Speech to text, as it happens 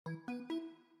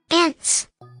Ants.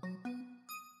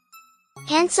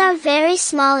 Ants are very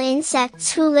small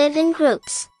insects who live in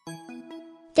groups.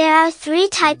 There are 3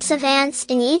 types of ants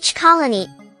in each colony.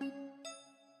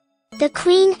 The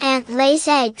queen ant lays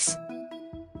eggs.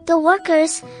 The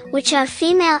workers, which are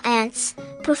female ants,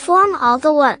 perform all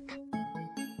the work.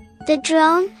 The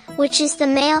drone, which is the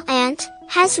male ant,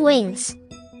 has wings.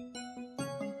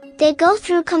 They go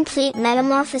through complete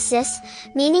metamorphosis,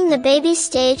 meaning the baby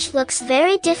stage looks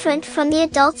very different from the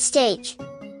adult stage.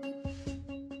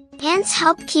 Ants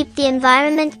help keep the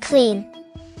environment clean.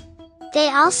 They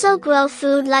also grow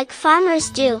food like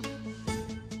farmers do.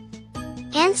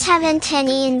 Ants have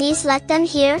antennae and these let them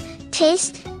hear,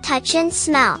 taste, touch and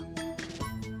smell.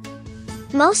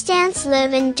 Most ants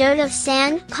live in dirt of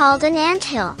sand called an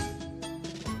anthill.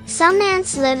 Some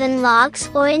ants live in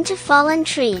logs or into fallen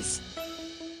trees.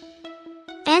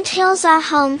 Anthills are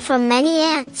home for many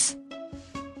ants.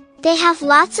 They have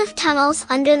lots of tunnels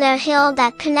under their hill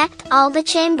that connect all the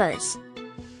chambers.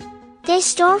 They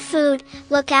store food,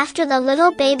 look after the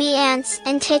little baby ants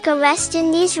and take a rest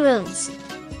in these rooms.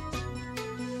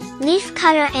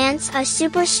 Leafcutter ants are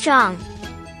super strong.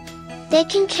 They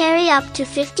can carry up to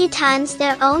 50 times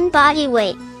their own body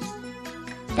weight.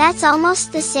 That's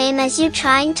almost the same as you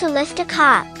trying to lift a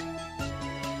car.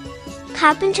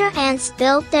 Carpenter ants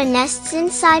build their nests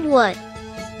inside wood.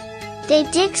 They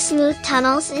dig smooth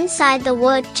tunnels inside the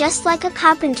wood just like a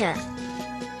carpenter.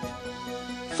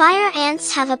 Fire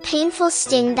ants have a painful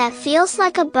sting that feels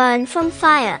like a burn from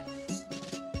fire.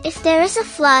 If there is a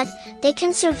flood, they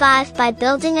can survive by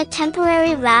building a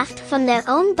temporary raft from their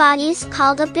own bodies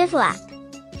called a bivouac.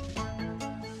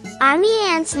 Army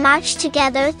ants march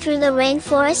together through the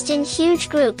rainforest in huge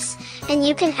groups, and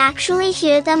you can actually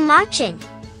hear them marching.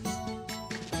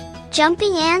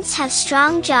 Jumping ants have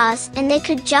strong jaws and they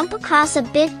could jump across a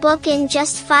big book in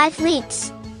just 5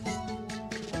 leaps.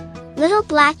 Little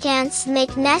black ants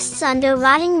make nests under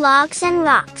rotting logs and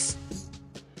rocks.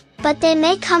 But they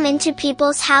may come into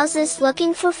people's houses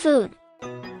looking for food.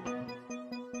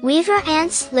 Weaver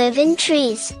ants live in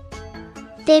trees.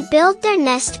 They build their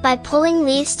nest by pulling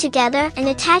leaves together and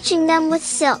attaching them with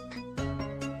silk.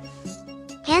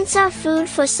 Ants are food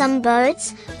for some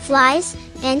birds, flies,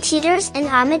 anteaters and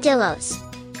armadillos.